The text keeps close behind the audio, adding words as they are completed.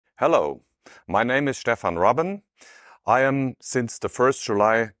Hello, my name is Stefan Rabben. I am, since the 1st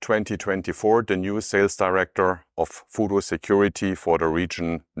July 2024, the new sales director of Fudo Security for the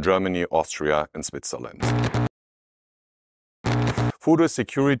region Germany, Austria and Switzerland. Fudo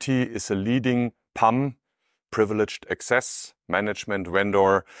Security is a leading PAM, privileged access management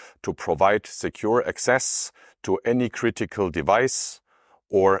vendor, to provide secure access to any critical device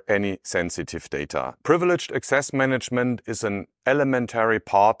or any sensitive data. Privileged access management is an elementary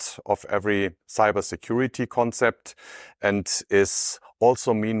part of every cybersecurity concept and is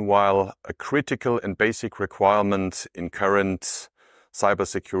also meanwhile a critical and basic requirement in current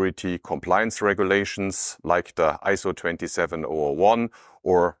cybersecurity compliance regulations like the ISO 27001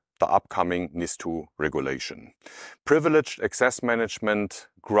 or the upcoming NIS2 regulation. Privileged access management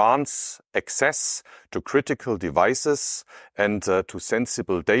grants access to critical devices and to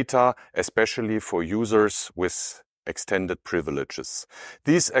sensible data, especially for users with extended privileges.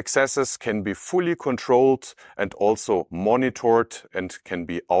 These accesses can be fully controlled and also monitored and can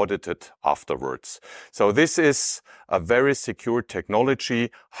be audited afterwards. So this is a very secure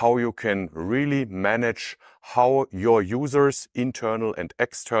technology, how you can really manage how your users, internal and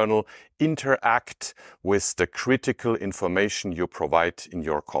external, interact with the critical information you provide in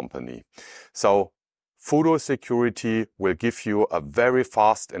your company. So Fudo Security will give you a very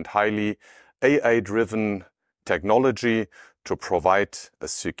fast and highly AI-driven technology to provide a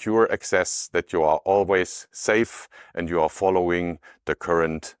secure access that you are always safe and you are following the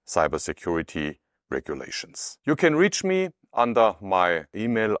current cybersecurity regulations. You can reach me under my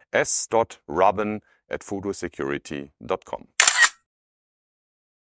email s.rabben@fudosecurity.com.